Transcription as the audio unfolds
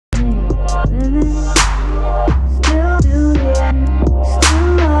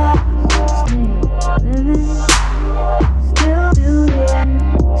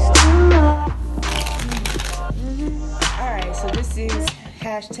Alright, so this is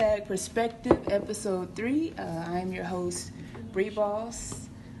Hashtag Perspective, Episode 3. I'm your host, Bree Boss.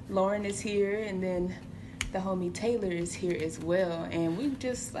 Lauren is here, and then the homie Taylor is here as well. And we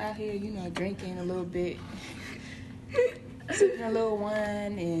just out here, drinking a little bit, sipping a little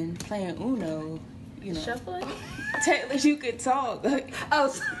wine, and playing Uno. Shuffling? Taylor, you could talk.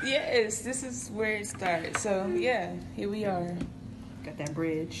 Oh, yes, this is where it starts. So, yeah, here we are. Got that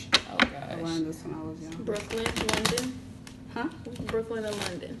bridge. Oh, I gosh. learned this when I was young. Brooklyn, London. Huh? Brooklyn or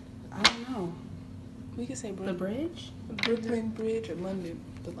London? I don't know. We could say The bridge? Brooklyn Bridge or the London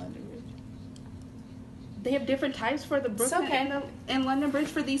Bridge. They have different types for the Brooklyn and London Bridge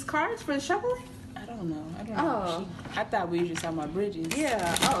for these cars for the shuffling? I don't know. Oh. I thought we were just talking about bridges.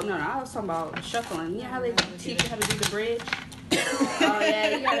 Yeah. Oh no, I was talking about shuffling. You know how they teach you how to do the bridge? Oh,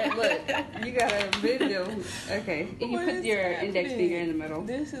 yeah, you gotta look. You got a video. Okay. You What put is your happening? index finger in the middle.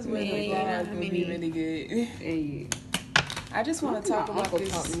 This is where the Me, vlog will be me. really good. Hey. I just want to My talk about uncle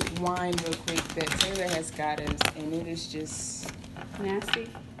this taught me. wine real quick that Taylor has got us, and it is just Nasty.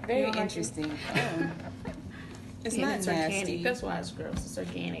 very You don't like interesting. It's Yeah, not it's nasty. organic. That's why it's gross. It's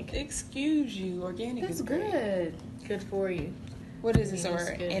organic. Excuse you, organic That's is great. good. Good for you. What is this? I mean, Or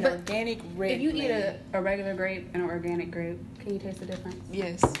it's good. an But organic red? If you eat blend. a regular grape and an organic grape, can you taste the difference?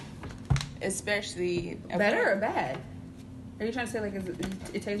 Yes, especially Better or bad? Are you trying to say like it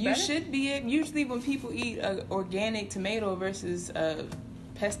tastes better? You should be. Usually, when people eat an organic tomato versus a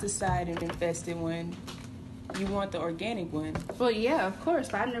pesticide infested one, you want the organic one. Well, yeah, of course,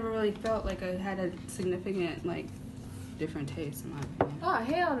 but I've never really felt like I had a significant different taste in my opinion. Oh,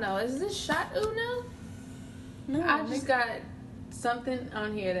 hell no. Is this shot Uno? No, I just got something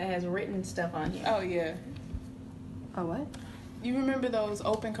on here that has written stuff on here. Oh yeah. Oh what? You remember those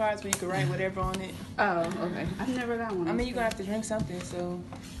open cards where you could write whatever on it? Oh, okay. I've never got one. I mean, you're gonna have to drink something, so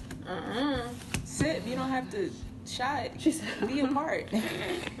sip. You don't have to shot. She said, Be a part.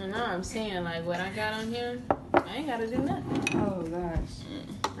 No, I'm saying, like, what I got on here, I ain't gotta do nothing. oh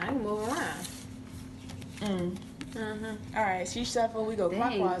gosh. I can move around. All right, she shuffle. We go Dang,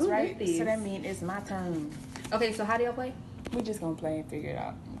 clockwise, who did right? these? So that means it's my turn. Okay, so how do y'all play? We just gonna play and figure it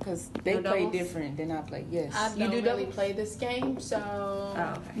out because they No play doubles? different than I play. Yes. I You don't do really doubles? play this game, so...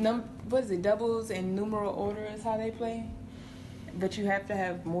 Oh, okay. What is it? Doubles and numeral order is how they play. But you have to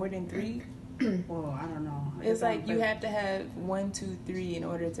have more than 3. Well, I don't know. I It's guess I like don't you play- have to have 1, 2, 3 in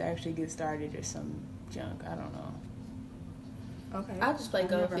order to actually get started or some junk. I don't know. Okay. I'll just play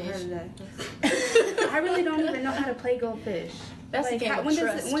I've never Goldfish. heard of that. I really don't even know how to play Goldfish. That's a game of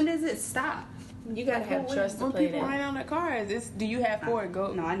trust. When does it stop? You gotta Like, have when- trust to When play people that. write on their cards, do you have 4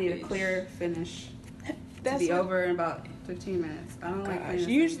 go? No, I need a clear finish to That's be what- over in about 15 minutes. I don't like Gosh, playing the same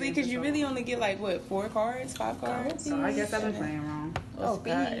usually game because for you so really long. only get like what 4 cards, 5 cards. So I guess I've been playing wrong. Oh Speed.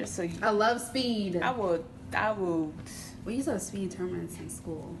 god, so I love speed. I will. We used to have speed tournaments in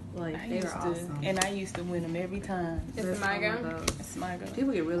school. Like I they used were to, awesome. and I used to win them every time. Is it There's my some go? of those. It's my go.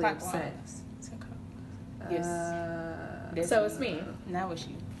 People get really Clockwise. upset. It's okay. Yes. That's So it's me. Now it's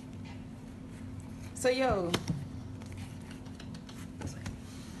you. So yo,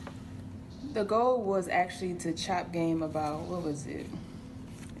 the goal was actually to chop game about what was it?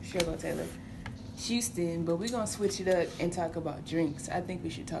 Sure, go Taylor. Houston, but we're gonna switch it up and talk about drinks. I think we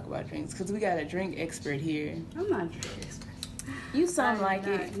should talk about drinks because we got a drink expert here. I'm not drinking. You sound I'm like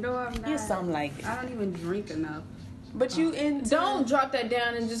not. it. No, I'm not. You sound like it. I don't even drink enough. But you in Don't drop that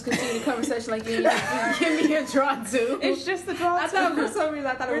down and just continue the conversation like you give me a draw too. It's just the draw. I thought for some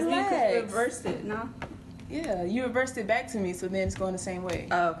reason it was you because Relax. you reversed it. No. Yeah, you reversed it back to me, so then it's going the same way.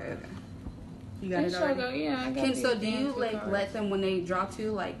 Oh, okay. You got it already. Go, yeah, I got So these do you damn like cards. let them when they draw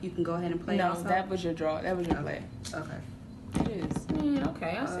two, like you can go ahead and play? No, also? that was your draw. That was your play. Okay. It is.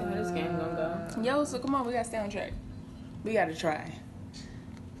 Okay, I see how this game gonna go. Yo, so come on, we gotta stay on track. We gotta try.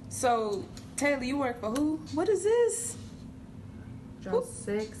 So, Taylor, you work for who? What is this? Draw Whoop.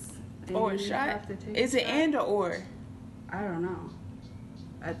 6. and Or you shot? have to take Is a it shot. and or? I don't know.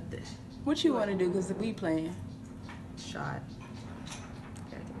 What you want to do? Because we playing. Shot.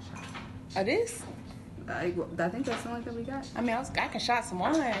 Gotta take a shot. This? I think that's the only thing we got. I mean, I can shot some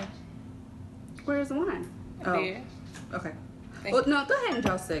wine. Where's the wine? Oh, There. okay. Thank Well, no, go ahead and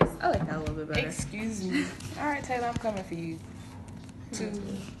draw 6. I like that a little bit better. Excuse me. All right, Taylor, I'm coming for you. 2.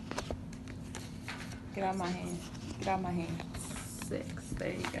 Get out my hand. Get out my hand. 6.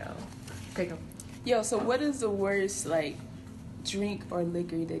 There you go. Take a. Yo, so what is the worst, like, drink or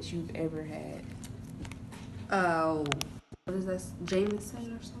liquor that you've ever had? Oh, What is this?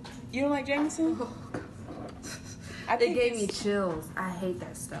 Jameson or something? You don't like Jameson? I It think gave me it's- chills. I hate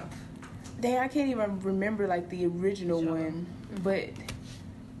that stuff. Dang, I can't even remember like the original one, but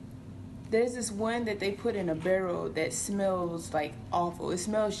there's this one that they put in a barrel that smells like awful. It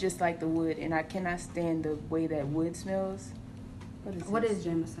smells just like the wood, and I cannot stand the way that wood smells. What this? is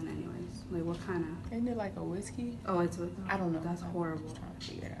Jameson anyways? Like what kind of? Isn't it like a whiskey? Oh, it's a, I don't know. That's horrible. I'm trying to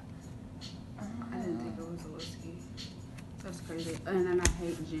figure it out. I didn't think it was a whiskey. That's crazy. And then I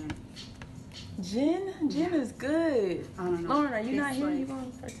hate gin. Gin? Gin is good. I don't know. Lauren, are you not It's here? like- You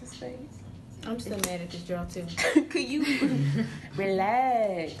going to participate? I'm still mad at this girl too. Could you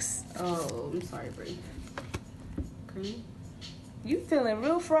relax? Oh, I'm sorry, Brie. Cream? You feeling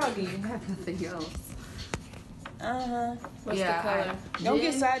real froggy. I have nothing else. Uh-huh. What's Yeah, the color? Don't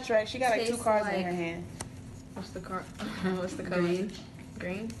get Gin sidetracked. She got like 2 tastes cards in like- her hand. What's the car? What's the color? Green.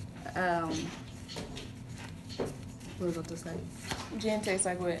 Green. What was I to say? Gin tastes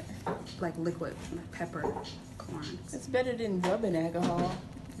like what? Like liquid, like pepper, corn. It's better than rubbing alcohol.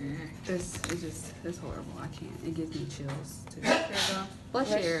 It's horrible. I can't. It gives me chills too. Sugar. Blood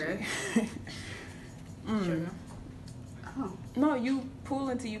sugar. Sugar. Oh. No, you pull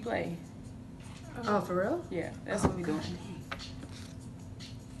until you play. Oh, for real? Yeah, that's what we doing.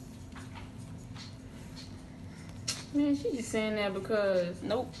 Man, she just saying that because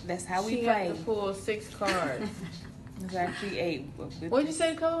Nope, that's how we she play. got to pull 6 cards. It's actually 8. What'd you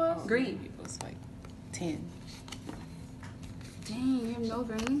say the color was? Green. It was like 10. Dang, you have no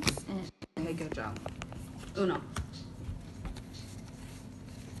greens? Okay, good job. Uno.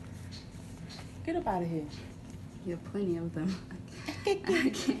 Get up out of here. You have plenty of them. I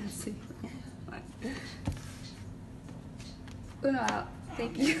can't see. Uno out.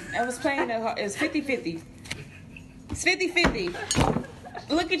 Thank you. I was playing it's 50-50. It's 50-50.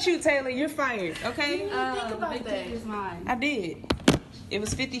 Look at you, Taylor. You're fired, okay? Think about Big that. Dick is mine. I did. It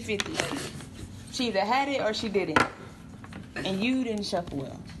was 50-50. She either had it or she didn't. And you didn't shuffle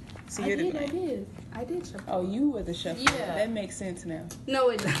well. So you're the blame. I did shuffle. Oh, you were the shuffle. Yeah. That makes sense now. No,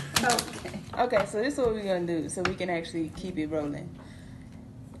 it doesn't. Okay. Okay, so this is what we're going to do so we can actually keep it rolling.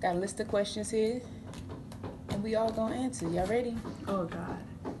 Got a list of questions here. And we all going to answer. Y'all ready? Oh, God.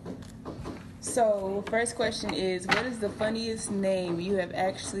 So, first question is, what is the funniest name you have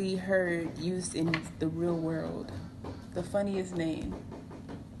actually heard used in the real world? The funniest name.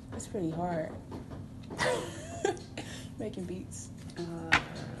 That's pretty hard. Making beats.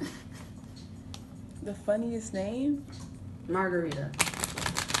 The funniest name? Margarita.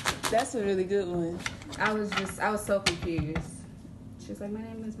 That's a really good one. I was so confused. She was like, my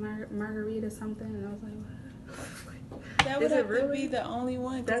name is Margarita something. And I was like, what? That would Is it have to really? be the only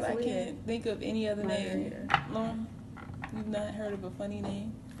one because That's I weird. can't think of any other name. Margarita. Lauren, you've not heard of a funny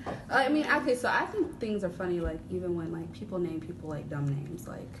name? I mean, okay, so I think things are funny, like, even when, like, people name people, like, dumb names.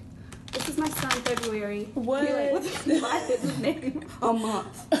 Like, this is my son, February. What? You're like, why is his name a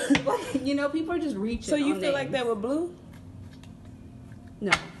month? Like, you know, people are just reaching So you on feel like names. that with Blue?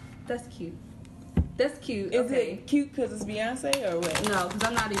 No, that's cute. That's cute. Is okay. it cute because it's Beyonce or what? No, because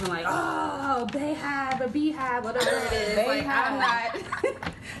I'm not even like, oh, Bayhive or Beehive, whatever it is. Like,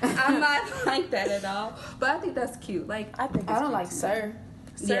 Bayhive. I'm not like that at all. But I think that's cute. Like, I think it's I don't cute like too. sir.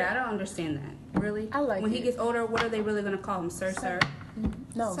 yeah, I don't understand that. Really? I like when it. he gets older, what are they really going to call him? Sir?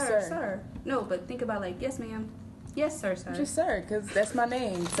 No, sir. No, but think about like, yes, ma'am. Yes, sir. Just sir, because that's my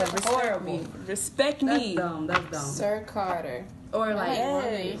name. So respect horrible. me. Respect That's me. dumb. That's dumb. Sir Carter. Or like,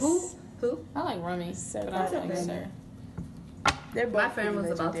 Yes. who? I like Rummy. Sir But I don't Carter. like sir. They're both My friend pretty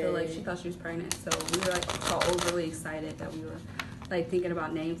was about to, like, legendary. she thought she was pregnant, so we were, like, all overly excited that we were, like, thinking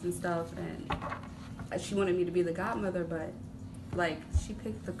about names and stuff, and she wanted me to be the godmother, but, like, she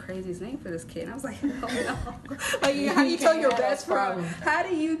picked the craziest name for this kid, and I was like, no. Like, how do you tell your best friend? How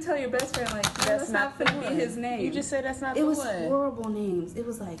do you tell your best friend, like, that's not the gonna one. be his name? You just said that's not It the was one. horrible names. It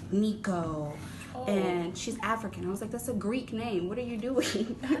was, like, Nico. Oh. And she's African. I was like, that's a Greek name. What are you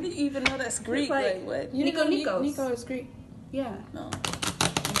doing? How do you even know that's Greek? Like- Like, what? You Nico didn't know Nikos. Nico is Greek. Yeah. No.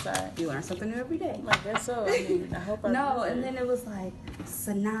 I'm sorry. You learn something new every day. I guess so. I mean, I hope I No, remember. and then it was like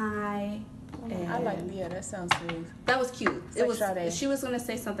Sinai. I like, yeah, that sounds smooth. That was cute. It's It like was. Sade. She was gonna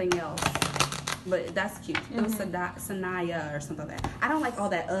say something else, but that's cute. It was Sanaya or something like that. I don't like all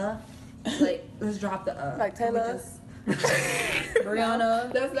that. Like, let's drop the Like Can we Taylor? just-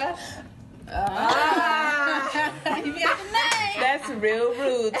 Brianna. That's that. You got the name. That's real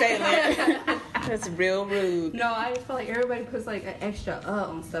rude, Taylor. That's real rude. No, I just feel like everybody puts like an extra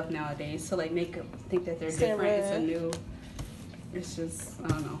on stuff nowadays to like make them think that they're different. It's a Sarah. new. it's just, I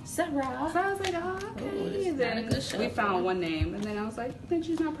don't know. Sarah. So I was like, oh, okay. Ooh, it's And not a then good show we for found me. one name, and then I was like, then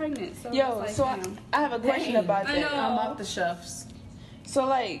she's not pregnant. So Yo, I was like, so damn. I have a question Dang, about I that. know. I'm off the shelves. So,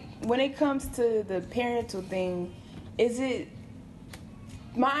 like, when it comes to the parental thing, is it...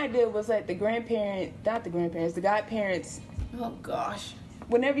 My idea was like the godparents, Oh gosh.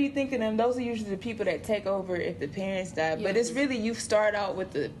 whenever you think of them, those are usually the people that take over if the parents die. But it's Yes. really, you start out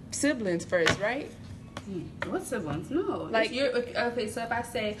with the siblings first, right? What siblings? No. Like- Like, you're, okay, so if I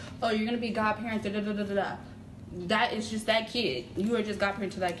say, oh, you're going to be godparent, da-da-da-da-da-da, that is just that kid. You are just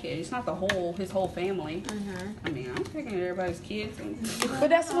godparent to that kid. It's not his whole family. I mean, I'm taking everybody's kids. But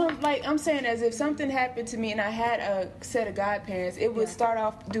that's what I'm saying, as if something happened to me and I had a set of godparents, it would start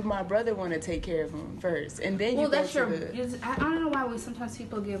off, do my brother want to take care of them first? And then you Well, go that's to your. the... I don't know why sometimes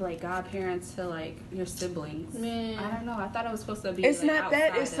people give like godparents to like your siblings. Man. I don't know. I thought it was supposed to be. It's like, not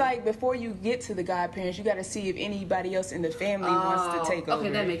that. outside It's of- like before you get to the godparents, you got to see if anybody else in the family wants to take over.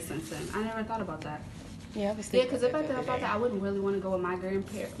 Okay, that makes sense then. I never thought about that. Yeah, I was Yeah, thinking because if I about thought that about that, I wouldn't really want to go with my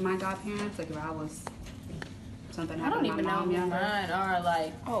godparents. Like if I was something I happened don't to even my know mom who younger. mine are.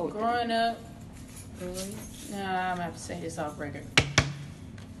 Like, Oh, growing up. Really? Nah, I'm gonna have to say this off record.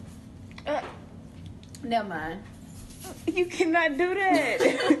 Uh, Never mind. you cannot do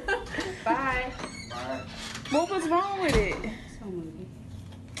that. Bye. What was wrong with it? So movie.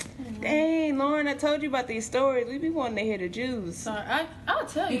 Dang, Lauren, I told you about these stories. We be wanting to hear the Jews. Sorry, I'll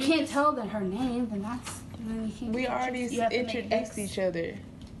tell you. You can't tell that her name, then then you can't. We you already have to make introduced X. each other. Is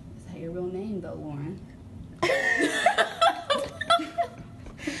that your real name though, Lauren?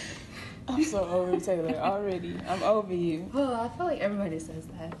 I'm so over Taylor already. I'm over you. Well, I feel like everybody says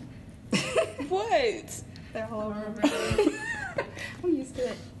that. What? They're all over. I'm used to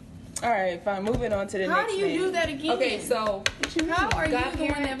it. All right, fine. Moving on to the How next do you name. do that again? Okay, so How are you the one that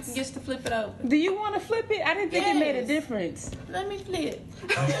godparents? gets to flip it over? Do you want to flip it? I didn't think it made a Yes. difference. Let me flip.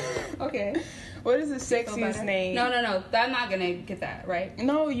 Okay. What is the Feel sexiest better? name? No. I'm not gonna get that right.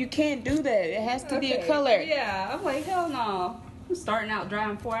 No, you can't do that. It has to be a Okay. color. Yeah, I'm like hell no. I'm starting out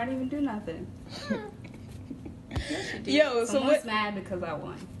driving 4. I didn't even do nothing. Yo, so Someone's what? mad because I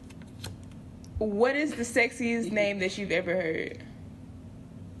won. What is the sexiest name that you've ever heard?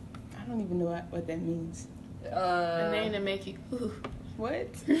 I don't even know what that means. A name to make you. Ooh. What?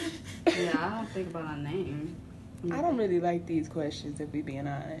 Yeah, I don't think about a name. I don't really like these questions, if we being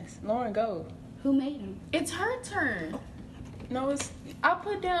honest. Lauren, go. Who made him? It's her turn. No, it's I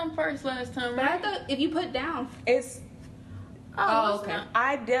put down first last time, But I right? thought if you put down. it's. Oh, it's okay. not.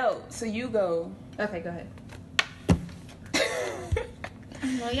 I dealt, so you go. Okay, go ahead.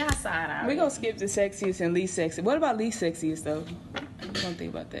 Well, y'all side out. We're gonna skip the sexiest and least sexy. What about least sexiest though? Don't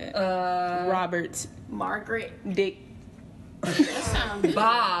think about that. Robert, Margaret. Dick. That sounds.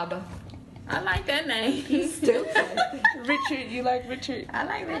 Bob. I like that name. Stupid. Richard, you like Richard? I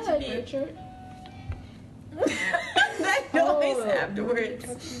like I that like you did. Richard. That noise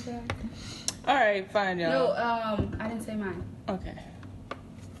afterwards. All right, fine, y'all. No, I didn't say mine. Okay.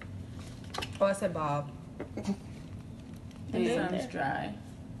 Oh, I said Bob. He Yeah. sounds dry.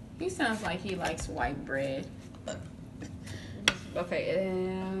 He sounds like he likes white bread. Okay,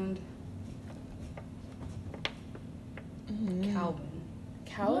 and Calvin.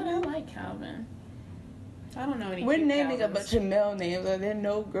 Calvin? I like Calvin. I don't know any. We're cute naming a Calvins. bunch of male names. Are there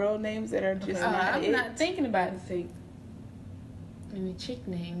no girl names that are just not I'm it? not thinking about I think any chick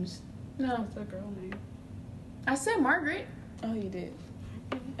names. No, what's a girl name? I said Margaret. Oh, you did.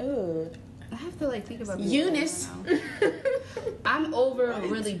 Ugh. I have to like think about people Eunice. now. I'm over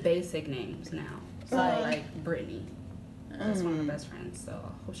really basic names now. So like Brittany. That's one of my best friends, so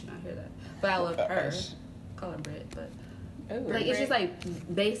I hope she don't hear that. But I love her. Call her Britt, but Ooh. like it's just like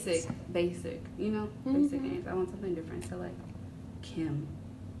basic, you know, basic names. I want something different. So like Kim.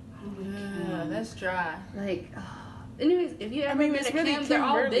 I don't like Yeah, Kim. that's dry. Like, anyways, if you ever mean, met it's a really Kim, they're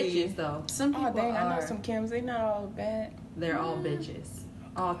all Kimberly. bitches though. Some people Oh, dang, I know are. some Kims. They not all bad. They're all bitches.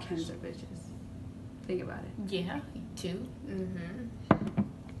 All Kims are bitches. Think about it. Yeah, 2. Mm-hmm.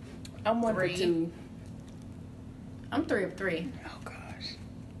 I'm 1 for 3. 2. I'm 3 of 3. Oh, gosh.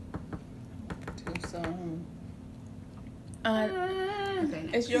 2, so... Okay,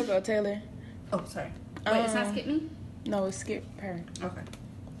 next. it's your go, Taylor. Oh, sorry. Wait, it's not skip me? No, it's skip her. Okay.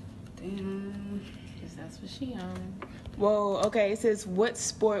 Damn. Because that's what she on. Whoa, okay. It says, what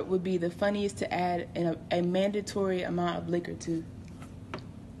sport would be the funniest to add a mandatory amount of liquor to?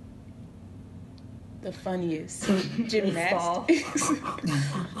 The funniest. Gymnastics.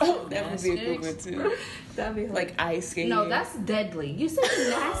 Oh, that would be a good one, too. That'd be Like ice skating. No, that's deadly. You said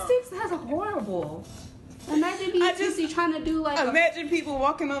gymnastics? That's horrible. Imagine being tipsy trying to do like Imagine people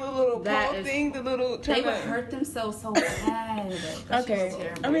walking on the little That pole is- thing, the little. they would hurt themselves so bad. That's Okay, just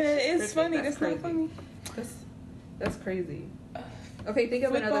terrible. I mean it's Cricket, funny. that's That's not crazy. funny. That's crazy. Okay, think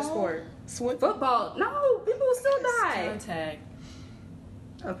of another sport. Football. No, people will still die. Contact.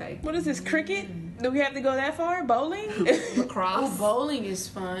 Okay. What is this, cricket? Do we have to go that far? Bowling? Lacrosse. Oh, bowling is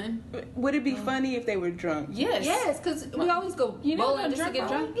fun. Would it be funny if they were drunk? Yes. Yes, because we always go You never bowling go just to drunk get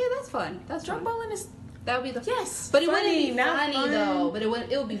drunk. bowling? Yeah, that's fun. That's Drunk fun. bowling is That would be the yes. But it Funny, wouldn't be not funny fun. though. But it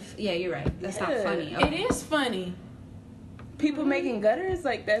would be. Yeah, you're right. That's not Yeah. funny. It is funny. People making gutters?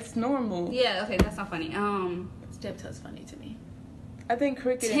 Like, that's normal. Yeah. Okay, that's not funny. Step toe's funny to me. I think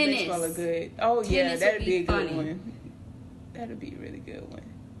cricket Tennis. and baseball are good. Oh, yeah, Tennis that'd would be a be good funny. one. That'd be a really good one.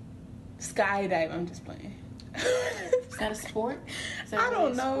 Skydive, I'm just playing. Is that a sport? Is that I really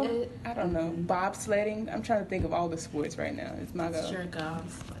don't a know. sport? I don't know. Bobsledding. I'm trying to think of all the sports right now. It's my go. Jerk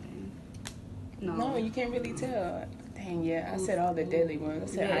off. No. No, you can't really tell. Dang, yeah. I said all the deadly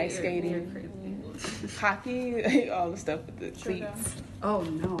ones. I said Yeah, ice you're skating, crazy. hockey, all the stuff with the Sure cleats. Oh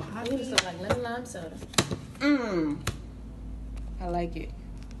no. I think it's like lemon lime soda. Mmm. I like it.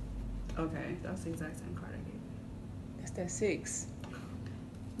 Okay, that's the exact same card I gave. That's that 6.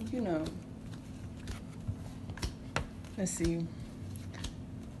 You know. Let's see.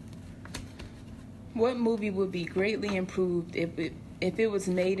 What movie would be greatly improved if it was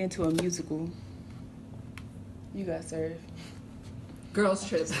made into a musical? You got served. Girls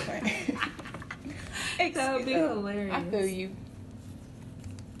Trip. That would be hilarious. I feel you.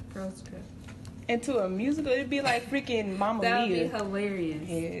 Girls Trip. Into a musical, it'd be like freaking Mamma That would be Mia. hilarious.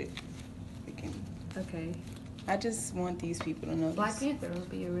 Yeah. Freaking. Okay. I just want these people to know. Black this. Panther would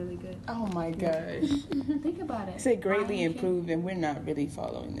be a really good. Oh my gosh. Think about it. I said greatly Lion King. improved, and we're not really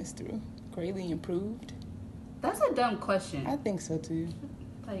following this through. Greatly improved? That's a dumb question. I think so too.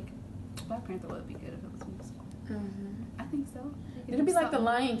 Like, Black Panther would be good if it was musical. I think so. It'd be like the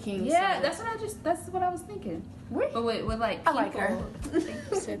Lion King. Yeah, song. that's what I was thinking. Really? But with like I like people-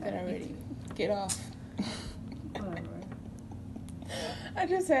 I said that already. Get off. Whatever. I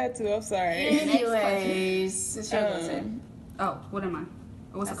just had to. I'm sorry. Anyways, it's your go, Tay. Oh, what am I?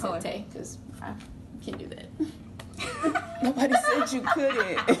 What's I the color? said Tay, because I can't do that. Nobody said you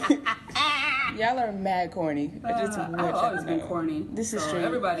couldn't. Y'all are mad corny. I just want I've y'all always to been know. corny. This is so true.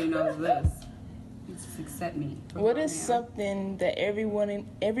 Everybody knows this. Just accept me. for What who I is am. something that everyone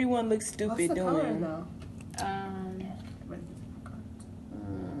looks What's stupid the doing? color though?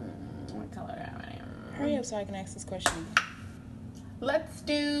 What color am I? Hurry up so I can ask this question. Let's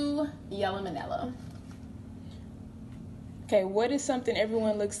do yellow Manila. Okay, what is something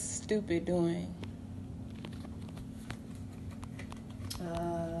everyone looks stupid doing?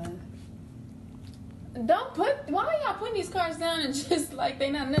 Don't put. Why are y'all putting these cards down and just like they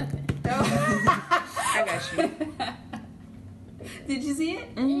not nothing? I got you. Did you see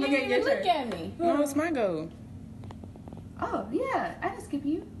it? You Okay, didn't your even look turn. at me. No, it's my go. Oh yeah, I didn't skip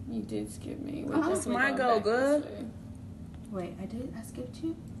you. You did skip me. It's my go, good. Wait, I did. I skipped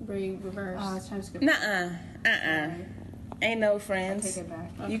you. Breathe, reverse. Oh, I was trying to skip. Nuh-uh. Sorry. Ain't no I friends. take it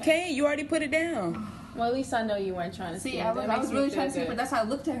back. You Okay. can't. You already put it down. Well, at least I know you weren't trying to See, skip. I That was makes me really feel trying to skip her. good. That's how I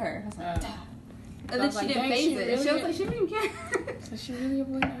looked at her. I was like, "Damn." And I then was she like, didn't dang, phase she it. really She was did. like, she didn't care. So she really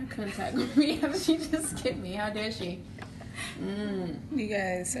avoided eye contact with me after she just skipped me. How dare she? You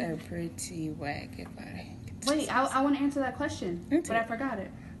guys are pretty whack if I. Wait, I want to answer that question, Answer but I it. forgot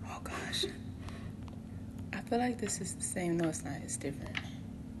it. Oh gosh. I feel like this is the same. No, it's not. It's different.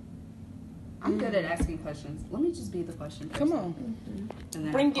 I'm good at asking questions. Let me just be the question. Come person. on. And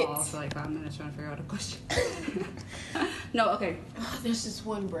then Bring I pause it. for like 5 minutes trying to figure out a question. No, okay. Oh, there's this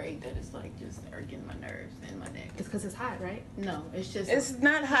one braid that is like just irking my nerves and my neck. It's because it's hot, right? No, it's just It's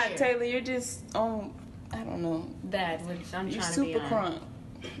not hot, Here. Taylor. You're just on. I don't know. that which I'm You're trying to be super on. crunk.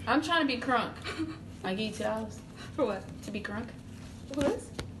 I'm trying to be crunk. I give you $2 For what? to be crunk. For this?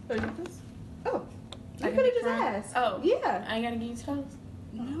 Oh, you want this? Oh. I I can could have be just crunk. asked. Oh. Yeah. I ain't gotta give you $2.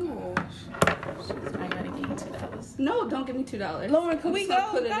 No. I gotta give you $2. No, don't give me $2. Lauren, can I'm we just gonna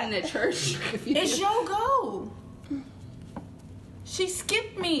go? Put it in the church. If you It's do. your go. She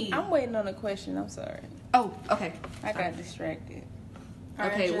skipped me. I'm waiting on a question. I'm sorry. Oh, okay. I got distracted.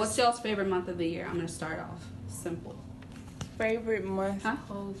 Okay, just- what's y'all's favorite month of the year? I'm gonna start off simple. Favorite month? Huh?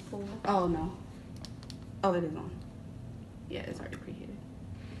 Close pool. Oh no. Oh, it is on. Yeah, it's already preheated.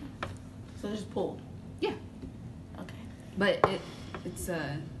 So just pull. Yeah, Okay. but it's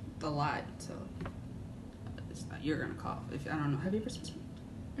a lot, so it's not, you're gonna cough. If I don't know, have you ever smoked?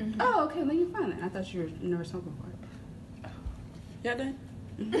 Mhm. Oh, okay, then you're fine. Then I thought you were never smoked before. Y'all done?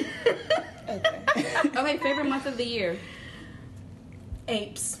 Okay. Okay, favorite month of the year.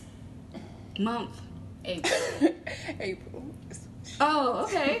 Apes. Month. April. April. Oh,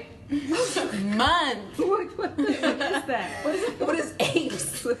 okay. Month. What is that? What is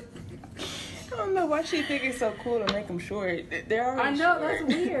apes? I don't know why she think it's so cool to make them short. They're already I know, short.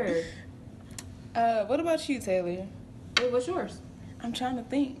 that's weird. What about you, Taylor? Wait, what's yours? I'm trying to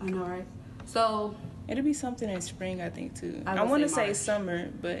think. I know, right? So, It'll be something in spring, I think, too. I I would want to say say March. summer,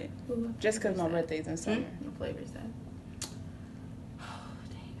 but just because my birthday's in summer. What flavor is that? oh,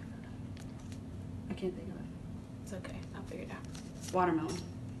 dang, I can't think of it. It's okay. I'll figure it out. Watermelon.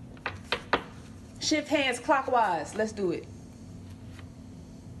 Shift hands clockwise. Let's do it.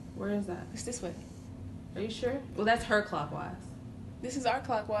 Where is that? It's this way. Are you sure? Well, that's her clockwise. This is our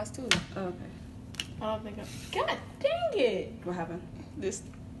clockwise, too. Oh, okay. I don't think God dang it. What happened? This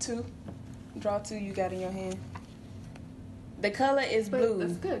 2. Draw 2 you got in your hand. The color is But blue.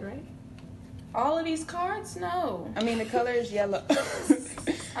 that's good, right? All of these cards? No. I mean, the color is yellow.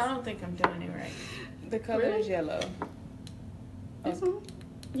 I don't think I'm doing it right. The color Really? is yellow. This one?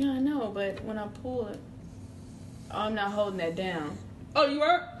 Yeah, I know, but when I pull it, I'm not holding that down. Oh, you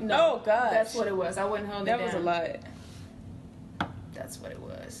are? No. Oh, gosh. That's what it was. I wasn't holding That it was a down. lot. That's what it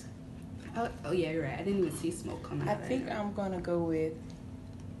was. Oh, yeah, you're right. I didn't even see smoke coming I out of think there. I'm gonna go with.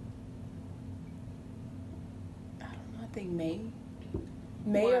 I don't know. I think May.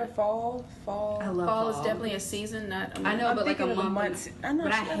 May What? or fall. Fall. I love Fall is definitely a season, not a month. I know, I'm but like a thinking of the month. months. I know,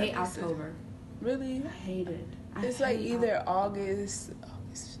 But I she got hate a reason. October. Really? I hate it. It's like hate either October. August.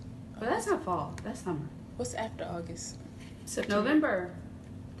 But that's not fall. That's summer. What's after August? September. November.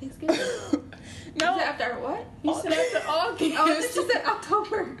 Thanksgiving. No. You said after what? You said after August. Oh, I thought you said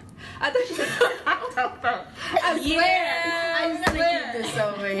October. I thought you said October. I Yeah, swear. I'm gonna keep this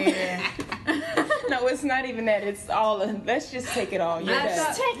over here. No, it's not even that. It's all. Let's just take it all. You're I done.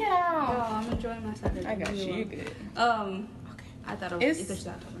 thought- Take it Oh, out. I'm enjoying my Saturday. I got you. You good? Okay. I thought it was It's-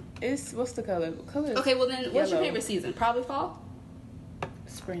 either October. It's what's the color? What color is Okay, well then, what's your yellow. favorite season? Probably fall.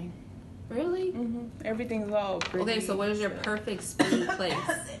 Spring. Really? Everything's all pretty. Okay, so what is your perfect spring place?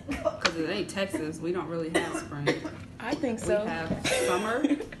 Because it ain't Texas. We don't really have spring. I think We so. have summer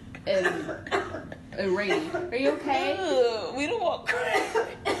and rain. Are you okay? Ugh, we don't want.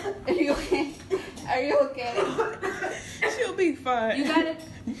 Are you okay? Are you okay? She'll be fine. You got it.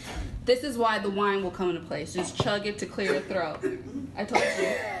 This is why the wine will come into place. Just chug it to clear your throat. I told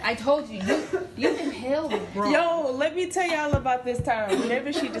you. I told you. You inhaled wrong. Yo, let me tell y'all about this time.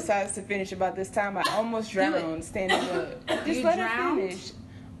 Whenever she decides to finish about this time, I almost drowned standing up. Just You let drowned? her finish.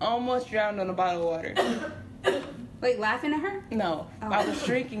 Almost drowned on a bottle of water. Like laughing at her? No, Oh. I was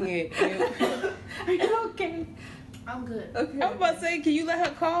drinking it. Are you okay? I'm good. Okay. I was about to say, can you let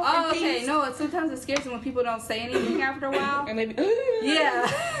her cough? Oh, in okay. peace? No, sometimes it scares me when people don't say anything after a while. And maybe.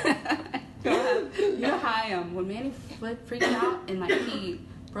 Yeah. You know how I am. When Manny freaked out and like he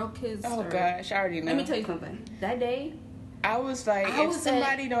broke his. Oh or- gosh, I already know. Let me tell you something. That day, I was like, I if was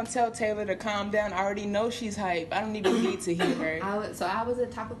somebody don't tell Taylor to calm down, I already know she's hype. I don't even need to hear her. I was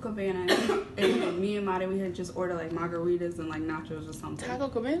at Taco Cabana and me and Mari, we had just ordered like margaritas and like nachos or something. Taco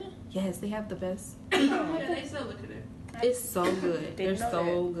Cabana? Yes, they have the best. Yeah, they still look at it. It's so good. They're Didn't know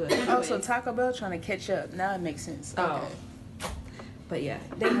so good. Oh, so Anyways. Taco Bell trying to catch up. Now it makes sense. Oh. Okay. But yeah,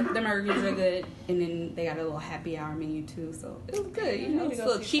 the margaritas are good, and then they got a little happy hour menu too, so it was good. You know, need to it's a go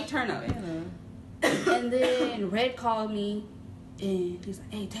little see cheap Taco turn up. Cabana. And then Red called me, and he's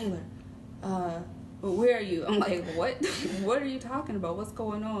like, "Hey Taylor, where are you?" I'm like, "What? What are you talking about? What's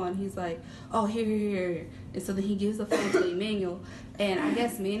going on?" He's like, "Oh, here." And so then he gives the phone to Emmanuel, and I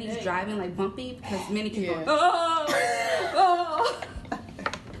guess Manny's driving like bumpy because Manny keeps Yeah. going, "Oh."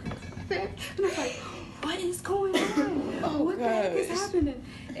 And I'm like, "What is going on? Oh, What the heck is gosh. happening?"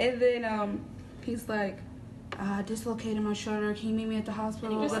 And then he's like, "I dislocated my shoulder. Can you meet me at the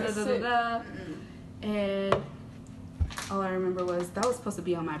hospital?" He was Blah, blah, blah, sick. blah, blah. And all I remember was that was supposed to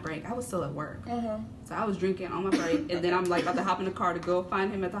be on my break. I was still at work. Uh-huh. So I was drinking on my break, and then I'm like about to hop in the car to go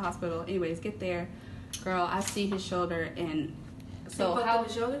find him at the hospital. Anyways, get there. Girl, I see his shoulder, and so So how...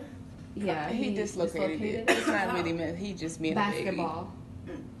 the shoulder? Yeah, He dislocated it. It's not really meant. He just being basketball.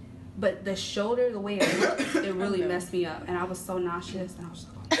 But the shoulder, the way it looked, it really Okay. messed me up. And I was so nauseous, and I was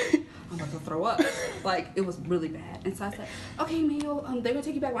like, oh, I'm about to throw up. Like, it was really bad. And so I said, okay, Mayo, they're going to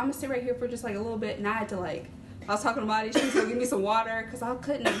take you back. Well, I'm going to stay right here for just like a little bit. And I had to like, I was talking to Marty, she was going to give me some water because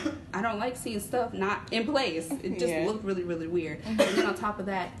I don't like seeing stuff not in place. It just Yeah. looked really, really weird. And then on top of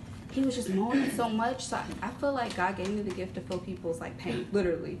that, he was just moaning so much. So I feel like God gave me the gift to feel people's like pain,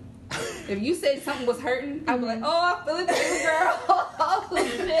 literally. If you said something was hurting, I'd be like, oh, I feel it too, girl.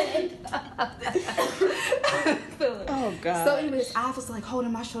 I feel it. Oh, God. So anyways, I was like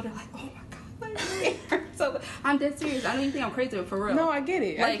holding my shoulder like, oh my God, like, it hurts. So I'm dead serious. I know you think I'm crazy, but for real. No, I get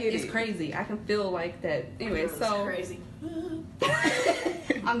it. Like, I get it's it. crazy. I can feel like that. Anyway, so crazy.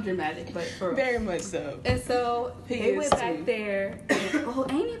 I'm dramatic, but for real. Very much so. And so He they is went too. back there. And, oh,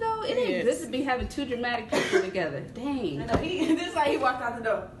 ain't he though? It ain't Yes. good to be having two dramatic people together. Dang. I know, this is how he walked out the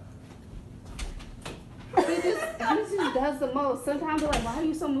door. He just does the most. Sometimes I'm like, why are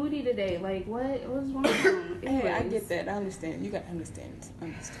you so moody today? Like, what's wrong with him? Hey, I Anyways. get that. I understand. You got to understand.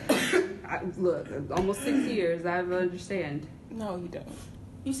 Look, almost 6 years. I understand. No, you don't.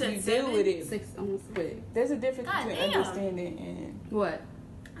 You said You 7? deal with it. Almost. But there's a difference God between damn. understanding and What?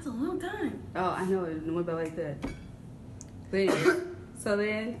 That's a long time. Oh, I know it went by like that. But anyway, so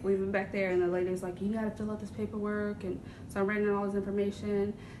then we went back there, and the lady was like, "You gotta fill out this paperwork," and so I'm writing all this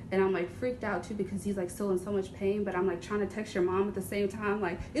information, and I'm like freaked out too because he's like still in so much pain. But I'm like trying to text your mom at the same time.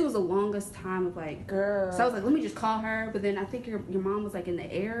 Like it was the longest time of like. girl. So I was like, let me just call her. But then I think your mom was like in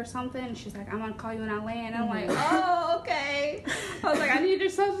the air or something. And she's like, I'm gonna call you when I land. I'm like, oh, okay. I was like, I need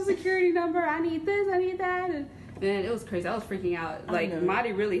your social security number. I need this. I need that. And man, it was crazy. I was freaking out. I Like know.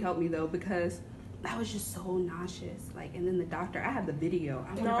 Marty really helped me though because I was just so nauseous. Like, and then the doctor, I have the video.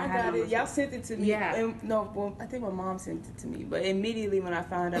 I wonder No, if I had got on it. my Y'all phone. sent it to me. Yeah. And, no, well, I think my mom sent it to me. But immediately when I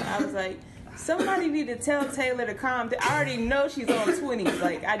found out, I was like, somebody need to tell Taylor to calm down. I already know she's on 20.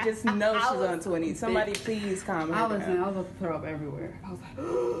 Like, I just know she's on 20. Somebody please calm her I was down. about to throw up everywhere. I was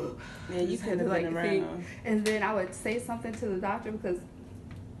like, Yeah, you just could had have to, been think. around. And then I would say something to the doctor because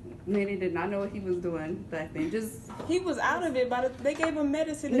Manny did not know what he was doing back then. Just He was out of it, but they gave him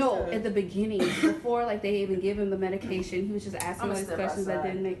medicine. and no, stuff. at the beginning, before like they even give him the medication, he was just asking I'ma all these step questions that outside.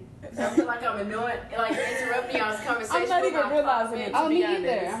 didn't make. I feel like I'm annoying, like interrupting y'all's conversation. I'm not for even about realizing 5 it. minutes, Oh, to me be either.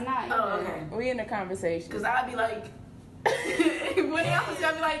 honest. I'm not. Oh, either. okay. We in a conversation. Because I'd be like, when else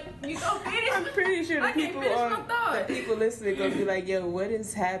I'd be like, you go finish. I'm pretty sure the I can't people finish my on thought. the people listening gonna be like, "Yo, what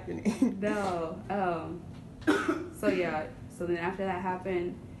is happening?" No. So yeah. So then after that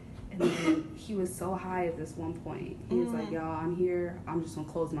happened, and then he was so high at this one point. He was like, "Y'all, I'm here. I'm just gonna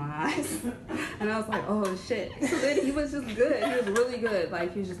close my eyes." And I was like, "Oh shit!" So then he was just good. He was really good.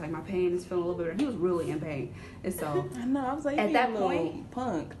 Like he was just like, "My pain is feeling a little bit better." He was really in pain, and so I know. I was like, At "You that a little point-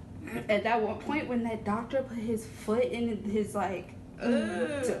 punk." at that one point when that doctor put his foot in his like,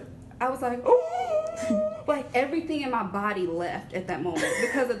 I was like, "Oh!" Like everything in my body left at that moment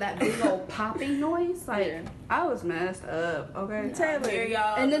because of that big old popping noise. Like Yeah. I was messed up. Okay. Taylor. Here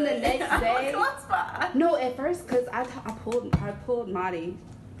y'all. And then the next day- I'm close by. No, at first, cause I pulled Marty.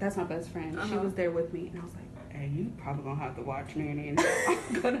 That's my best friend. She Uh-huh. was there with me, and I was like, "Hey, you probably gonna have to watch Nanny." And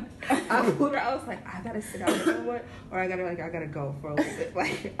I pulled her. I was like, "I gotta sit out for what, or I gotta go for a little bit."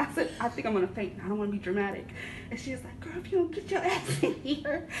 Like I said, I think I'm gonna faint. I don't want to be dramatic. And she was like, "Girl, if you don't get your ass in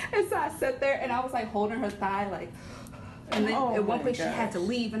here," and so I sat there and I was like holding her thigh, like. And then Oh at one my point she had gosh. to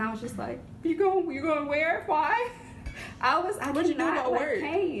leave, and I was just like, "You going where? Why?" I What'd you do cannot, about like, work?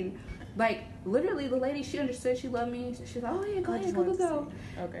 pain. Like literally, the lady, she understood. She loved me. She's like, "Oh yeah, go I ahead, just go, wanted go, to go."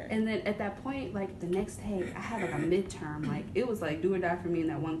 see. Okay. And then at that point, like the next day, I had like a midterm. Like it was like do or die for me in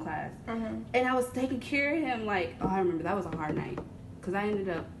that one class. And I was taking care of him. Like, oh, I remember that was a hard night because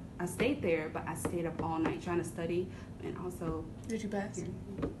I stayed there, but I stayed up all night trying to study and also, Did you pass?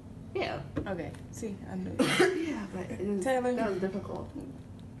 yeah, Okay. See, I knew. yeah. But it was, Taylor. that was difficult.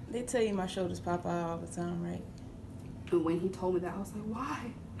 They tell you my shoulders pop out all the time, right? And when he told me that, I was like, why?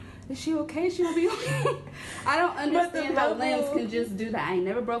 Is she okay? She will be okay. I don't understand how level- limbs can just do that. I ain't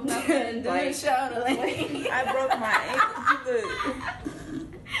never broke nothing. Like, shoulder, like. I broke my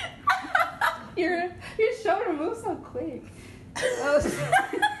ankle. Look, your shoulder moves so quick.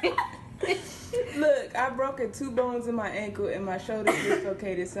 look, I broken 2 bones in my ankle and my shoulder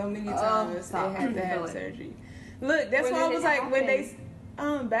dislocated so many times. They stop. had to have Feel it. surgery. Look, that's Where why I did was it like when they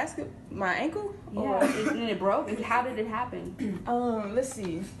happen? my ankle. Yeah, and it broke. How did it happen? Let's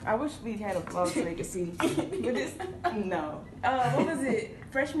see. I wish we had a vlog so they could see. But this, no. What was it?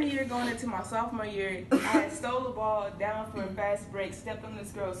 Freshman year going into my sophomore year, I had stole the ball down for a fast break, stepped on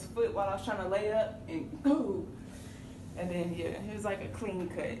this girl's foot while I was trying to lay up, and boom. And then yeah, it was like a clean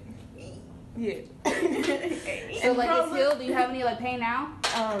cut. Yeah. So like it's healed. Do you have any like pain now?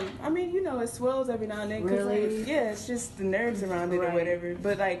 I mean, you know, it swells every now and then. 'Cause, Really? like, yeah, it's just the nerves around it or Right. whatever.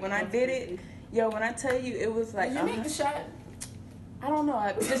 But like when I did it, yo, when I tell you, it was like Did you make the shot? I don't know.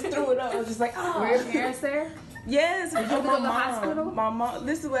 I just threw it up. I was just like, oh. Were your parents there? Yes. Did you oh, go my to the mom. hospital? My mom.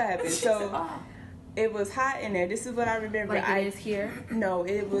 This is what happened. So it was hot in there. This is what I remember. Like it is here. No,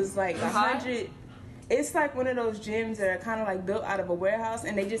 it was like Was hot? 100. It's like one of those gyms that are kind of like built out of a warehouse,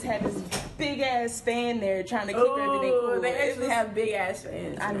 and they just had this big ass fan there trying to keep everything cool. They actually have big ass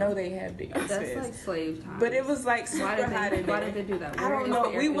fans. I know they have big ass That's fans. like slave time. But it was like super hot in there. Why did they do that? I don't know.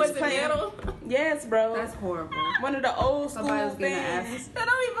 We was playing. metal. Yes, bro. That's horrible. One of the old school Somebody was getting fans. That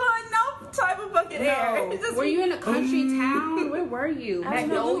don't be blowing no type of fucking air. No. It just Were be- you in a country town? Where were you? I don't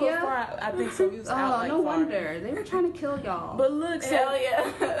know, we were Magnolia? far- I think so. We was Oh, out like no far. wonder. They were trying to kill y'all. But look, so Hell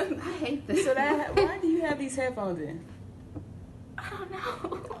yeah. I hate this. so that why do you have these headphones in? I don't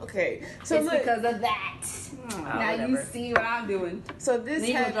know. Okay, so it's look, because of that. Now you whatever. see what I'm doing. so this Then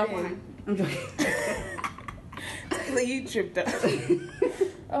you gonna drop happened. mine. I'm joking. Taylor, you tripped up.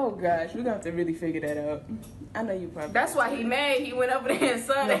 Oh gosh, we're gonna have to really figure that out. I know you probably. That's why he mad. He went over there and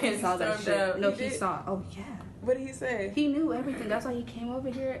saw No, that he and saw that stormed shit. out. No, You he did? saw. Oh yeah. What did he say? He knew everything. That's why he came over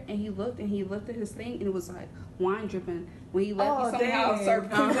here and he looked at his thing and it was like wine dripping. When he left, Oh, he somehow dang.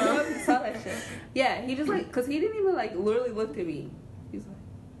 started pulling it up. He saw that shit. Yeah, he just like, cause he didn't even like literally looked at me. He's like,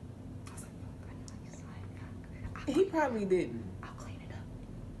 I was like, fuck, I know he's like, He probably didn't. I'll clean it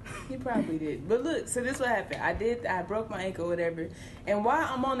up. He probably did. But look, so this what happened. I broke my ankle, whatever. And while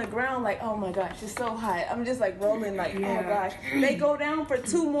I'm on the ground, like, oh my gosh, it's so hot. I'm just like rolling, like, Yeah. oh gosh. They go down for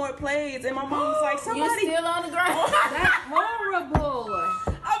 2 more plays, and my mom's like, You somebody. still on the ground? That's horrible.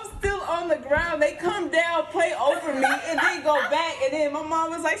 I'm still on the ground. They come down, play over me, and then go back. And then my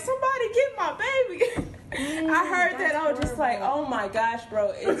mom was like, somebody get my baby. I heard that. I was just like, oh my gosh,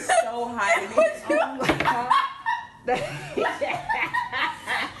 bro, it's so hot in here. Oh my god.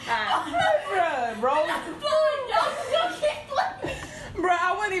 Bruh, bro. Bro,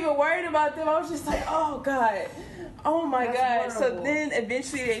 I wasn't even worried about them. I was just like, oh God. Oh my That's God. So horrible. then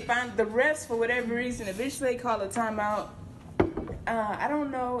eventually they find the refs for whatever reason. Eventually they call a timeout. I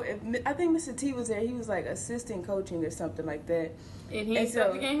don't know if I think Mr. T was there. He was like assistant coaching or something like that. And he And ain't stopped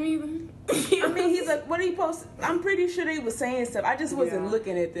so- the game either. I mean, he's like, what he post? I'm pretty sure they was saying stuff. I just wasn't Yeah.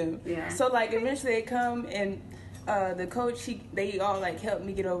 looking at them. Yeah. So like eventually they come and the coach, they all like helped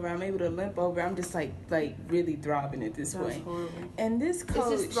me get over. I'm able to limp over. I'm just like really throbbing at this That's point. horrible. And this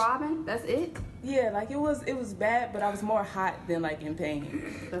coach, It's just throbbing. That's it. yeah, like it was bad, but I was more hot than like in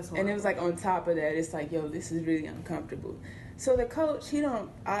pain. That's horrible. And it was like on top of that, it's like, yo, this is really uncomfortable. So the coach, he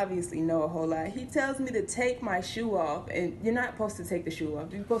don't obviously know a whole lot. He tells me to take my shoe off, and you're not supposed to take the shoe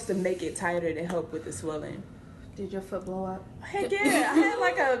off. You're supposed to make it tighter to help with the swelling. Did your foot blow up? Heck yeah, I had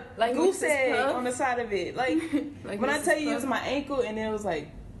like a Like goose Mrs. egg Puff? on the side of it. Like, Like when I Mrs. tell you it Puff? was my ankle, and it was like,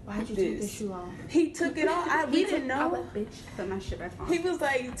 Why'd you take the this. shoe off? He took it off. We didn't I know. like, bitch, put my shit back on. He was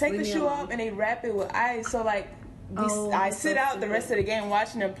like, take Leave the me shoe alone. off, and they wrap it with ice. So like, Oh, I that's sit so out the stupid. rest of the game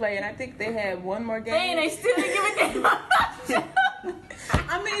watching them play, and I think they had one more game. Dang, they still didn't give a damn.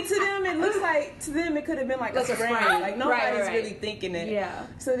 I mean, to them it looks like it could have been like Like a a sprain. sprain. Like nobody's Right. really thinking that. Yeah.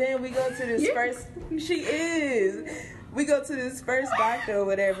 So then we go to this first. She is. We go to this first doctor or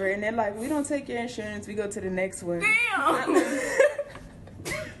whatever, and they're like, "We don't take your insurance. We go to the next one." Damn.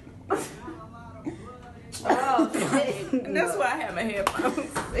 Oh, That's why I have my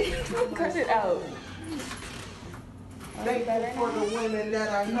headphones. Cut it out. Thankful for the women that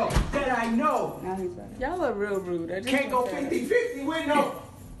I know. Now he's better. Y'all are real rude. I just Can't go want that. 50-50 with no.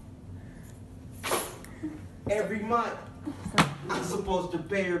 Every month, I'm supposed to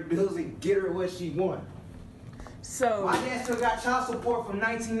pay her bills and get her what she wants. So, My dad still got child support from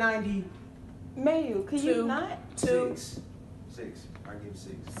 1996. Mayu, can you Two. not? Six. I give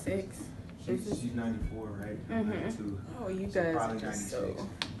 6. 6. She's 94, right? Mhm. 92. Oh, you So guys are probably just so. 96.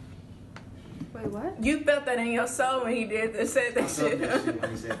 Wait, what? You felt that in your soul when he said I that felt shit. that shit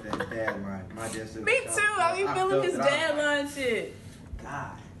when he said that dad line. My dad still Me got too. child I be support. feeling his felt it. dad line shit.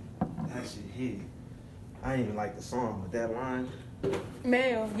 God, that shit hit. I didn't even like the song, but that line.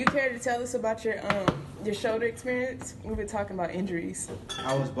 Mayo, you care to tell us about your shoulder experience? We've been talking about injuries.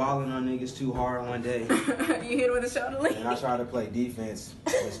 I was balling on niggas too hard one day, You hit him with a shoulder lean. and I tried to play defense.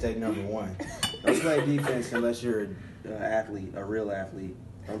 Mistake number 1. Don't play defense unless you're an athlete, a real athlete.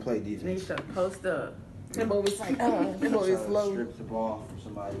 Don't play Nigga defense. try to post up. That boy was like, that boy Try was to low. strip the ball from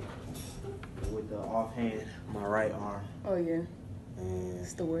somebody with the offhand, my right arm, Oh yeah, and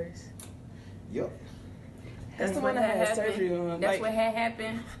it's the worst. yup. That's the what one I had had happened. surgery on. That's Like, what had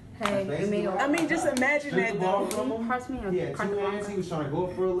happened. Hey, That's give me basically your. I mean, just imagine Strip that the ball though. from him. Parts me He had Carta 2 hands. He was trying to go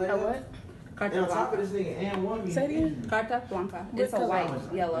for a layup. A what? And on top of this nigga, and one me. Say it again. Carta Blanca. What It's a color?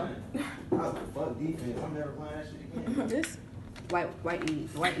 white, yellow. I was like, fuck defense. I'm never playing that shit again. This. White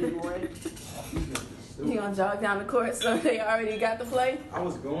and red. He gonna jog down the court so they already got the play. I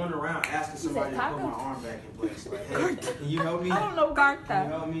was going around asking somebody to put my arm back in place. Like, hey, can you help me? I don't know Can you Carta.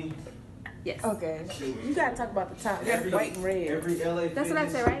 help me? Yes. Okay. You gotta talk about the top. That's white and red. Every LA That's what I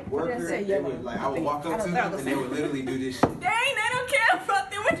Fitness said, right? What did I worker, say? they would, like, I would walk up to them and they would literally do this shit. Dang, they don't care about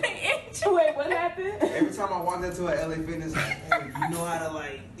them when they injured. Wait, what happened? Every time I walked into a LA Fitness, like, hey, you know how to,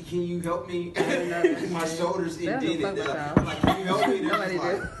 like, can you help me? My shoulders indented. I'm like, can you help me? They're Nobody just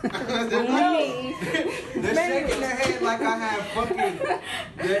like, do. they're shaking their head like I have fucking.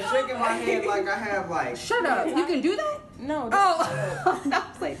 They're shaking my head like I have, like. Shut up. You can do that? No. Oh. I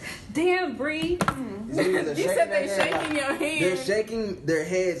was like, damn, Bree. You You said they shaking your hand. They're shaking their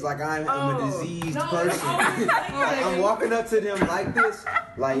heads like I'm a diseased person. Oh, I'm walking up to them like this,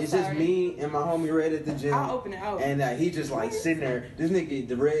 like it's just sorry. me and my homie Red at the gym. I'll open it out. And he just like sitting there. This nigga,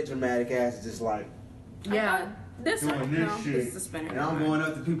 the Red dramatic ass, is just like Yeah. This doing one, this no, shit. this is the spinner. And I'm going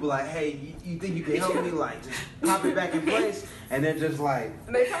up to people like, hey, you think you can help me? Like, just pop it back in place. And they're just like,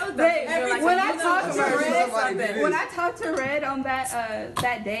 They probably Hey, they're like, when you I know, talked to somebody Red, did something. when I talked to Red on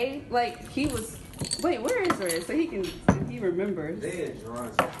that day, like he was. Wait, where is Red? So he can, if he remembers. they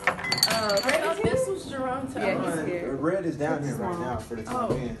Jerron's. Oh, I thought this was Jerome Yeah, he's Tower. scared. Red is down here right now for the time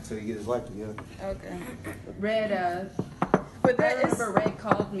Oh. being, so he get his life together. Okay. Red. But I that is. remember Red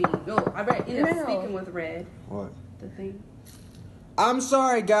called me. No, I ended up No. speaking with Red. What? The thing. I'm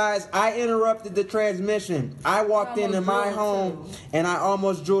sorry, guys. I interrupted the transmission. I walked Almost into my drooled, home too. and I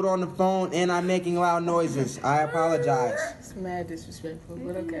almost drooled on the phone and I'm making loud noises. I apologize. It's mad disrespectful,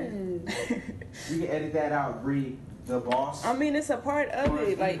 but okay. You can edit that out, Bree, the boss. I mean, it's a part of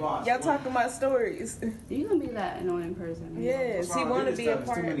it. Like, y'all talking about stories. You gonna be that annoying person? Yes, he want to be a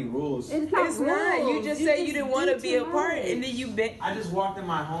part. Too many rules. It's not. It's not. You rules. just said you didn't want to do be a too part, much. and then you been. I just walked in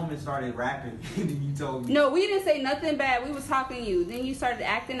my home and started rapping, and then you told me. No, we didn't say nothing bad. We was talking to you. Then you started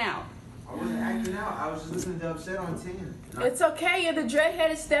acting out. I wasn't acting out. I was just listening to Upset on 10. It's okay. You're the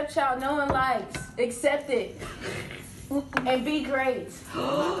dreadheaded stepchild no one likes. Accept it. And be great. I'm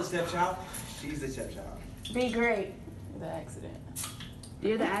not the stepchild. She's the stepchild. Be great. The accident.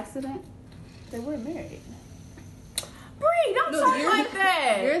 You're the accident. They were married. Bree, don't No, talk you're like the-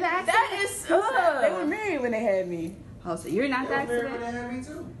 that. you're the accident? That is They were married when they had me. Oh, so you're not the They were married when accident. they had me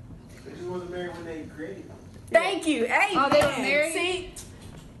too. They just wasn't married when they created them. Thank you. Hey, Oh, they were married? See?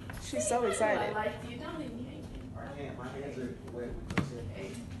 She's so excited. Like you don't even hate My hands are wet with this.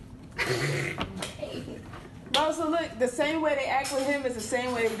 But also, look, the same way they act with him is the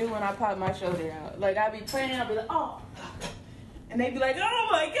same way they do when I pop my shoulder out. Like, I be playing, I'll be like, oh. And they be like, oh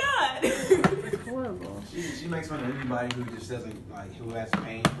my God. Horrible. She makes fun of anybody who just doesn't, like, who has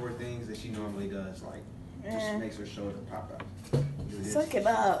pain for things that she normally does. Like, just makes her shoulder pop out. Suck it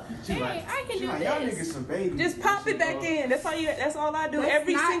up. She Hey, like, I can she do like, y'all this. niggas some babies. Just pop it back in. That's all I do That's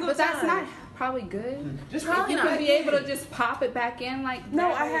every not- single but time. that's not probably good. Just Probably You not. could be able to just pop it back in like. No,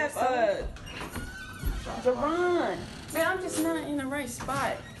 that I by have yourself. Javon. Man, I'm just not in the right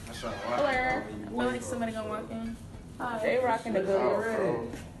spot. Hello. I feel like somebody gonna walk in. They rocking the good.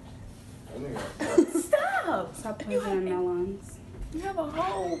 Stop! Stop poisoning melons. You have a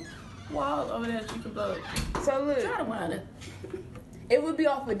whole wall over there that you can blow. So look, Try to wind it. it would be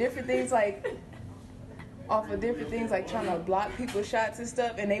off of different things like trying to block people's shots and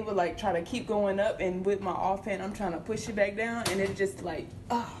stuff, and they would like try to keep going up, and with my offhand I'm trying to push it back down, and it just like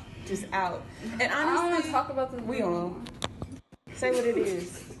just out. And I don't want to honestly, talk about this. we on. Say what it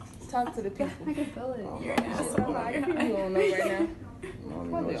is. Talk to the people. I can feel it. You're an asshole. I can people don't know right now. I don't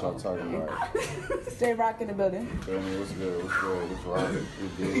even know what y'all talking about. Stay rocking the building. Tell me what's good, what's right,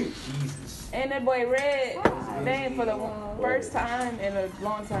 we did. And that boy Red, dang, for the first time in a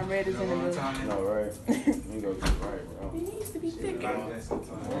long time, Red is in the building. No, right? You go to the right, bro. He needs to be thicker.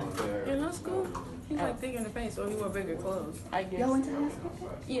 In high school, he's like thicker in the face, or he wore bigger clothes. I guess. Y'all went to high school?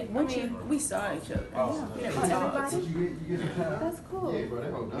 Yeah, I mean, we saw each other. We never talked. That's cool.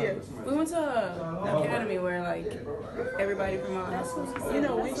 Yeah. We went to an academy where like everybody from our high school. You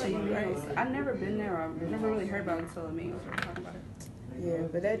know Winchie, right? I've never been there. Or I've never really heard about it until me was talking about it. Yeah,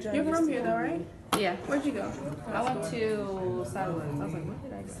 but that joint. You're used from to here be- though, right? Yeah. Where'd you go? I went to Sidewoods. I was like, what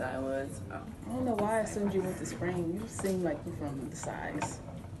did I go? Sidewoods. Oh. I don't know why I assumed you went to Spring. You seem like you're from the sides.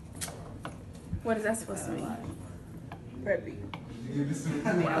 What is that supposed to mean? Preppy.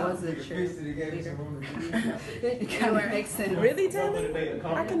 Yeah, I was a cheerleader. It kind of makes sense. Really, Taylor?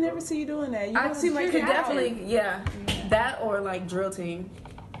 I can never see you doing that. You I don't was seem like cheerleader. you're Could definitely, yeah. That or like drill team.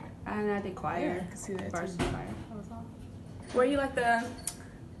 And I did choir. Yeah, I can see that too. Varsity choir. That was all. Were you like the?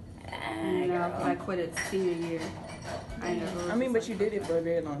 And girl. I quit it senior year. I mean, but you did it for a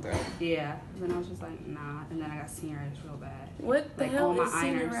very long time. Yeah. Then I was just like, nah. And then I got senioritis real bad. What the Like hell all my is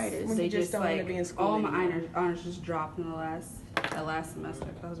honors, senioritis? When they you just don't wanna like be in school all my anymore. honors just dropped in the last semester.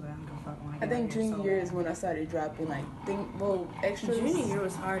 Cause I was like, I don't give a fuck. I think junior year is when I started dropping extra. Junior year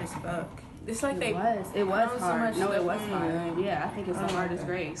was hard as fuck. It's like they. It was so hard. much No, it was stuff. hard. Yeah, I think it's the hardest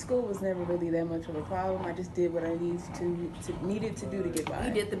grade. School was never really that much of a problem. I just did what I needed to do to get by.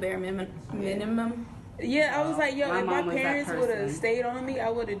 You did the bare minimum. Yeah, I was like, yo, My if my mom was that parents would have person. stayed on me, I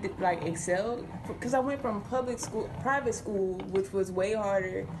would have like excelled. Because I went from private school, which was way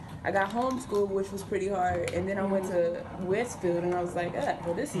harder. I got homeschooled, which was pretty hard, and then I went to Westfield, and I was like,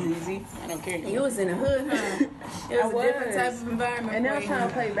 well, this is easy. I don't care. You was in the hood, huh? It was I a different type was. of environment. And then I for was you, trying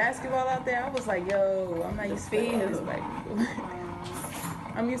to huh? play basketball out there. I was like, yo, I'm not used to playing with Field. these black people.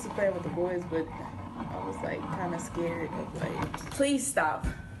 I'm used to playing with the boys, but I was like kind of scared of like Please stop.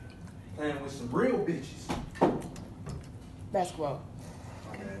 Playing with some real bitches. basketball.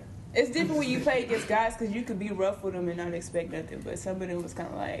 Okay. It's different when you play against guys because you could be rough with them and not expect nothing. But some of them was kind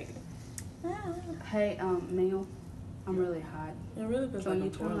of like, Hey, Neil, I'm really hot. It really feels Can like you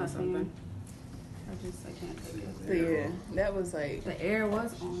a turn toilet my or something. fan? I can't take it. so yeah, that was like, The air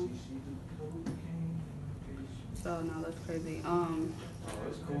was on. So no, that's crazy. Oh,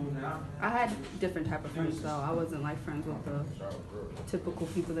 it's cool now. I had different type of friends though. I wasn't like friends with the typical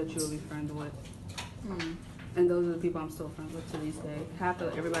people that you would be friends with. And those are the people I'm still friends with to this day. Half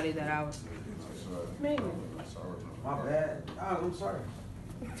of everybody that I was. maybe. My bad. Oh, I'm sorry.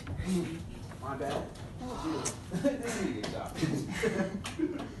 My bad.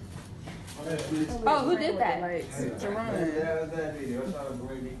 Oh, who did that? Like, Jerome. That was that video. I saw the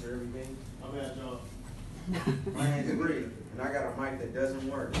blame me for everything. I'm at y'all. My hands free, and I got a mic that doesn't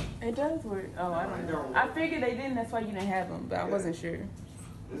work. It does work. Oh, I don't know. I figured they didn't. That's why you didn't have them, but I wasn't sure.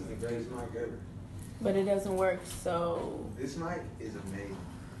 This is the greatest mic ever. But it doesn't work, so. This mic is amazing.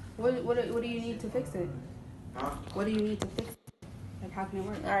 What do you need to fix it? Huh? What do you need to fix it? Like how can it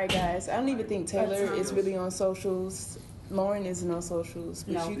work? All right, guys. I don't even think Taylor is really on socials. Lauren isn't on socials,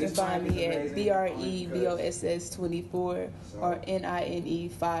 but No. you can This find mic is me at amazing BREBOSS24 or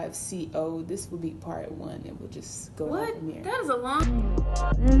NINE5CO. This will be part 1, and we'll just go on What? from here. That is a long.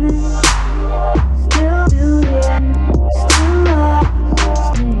 Still doing,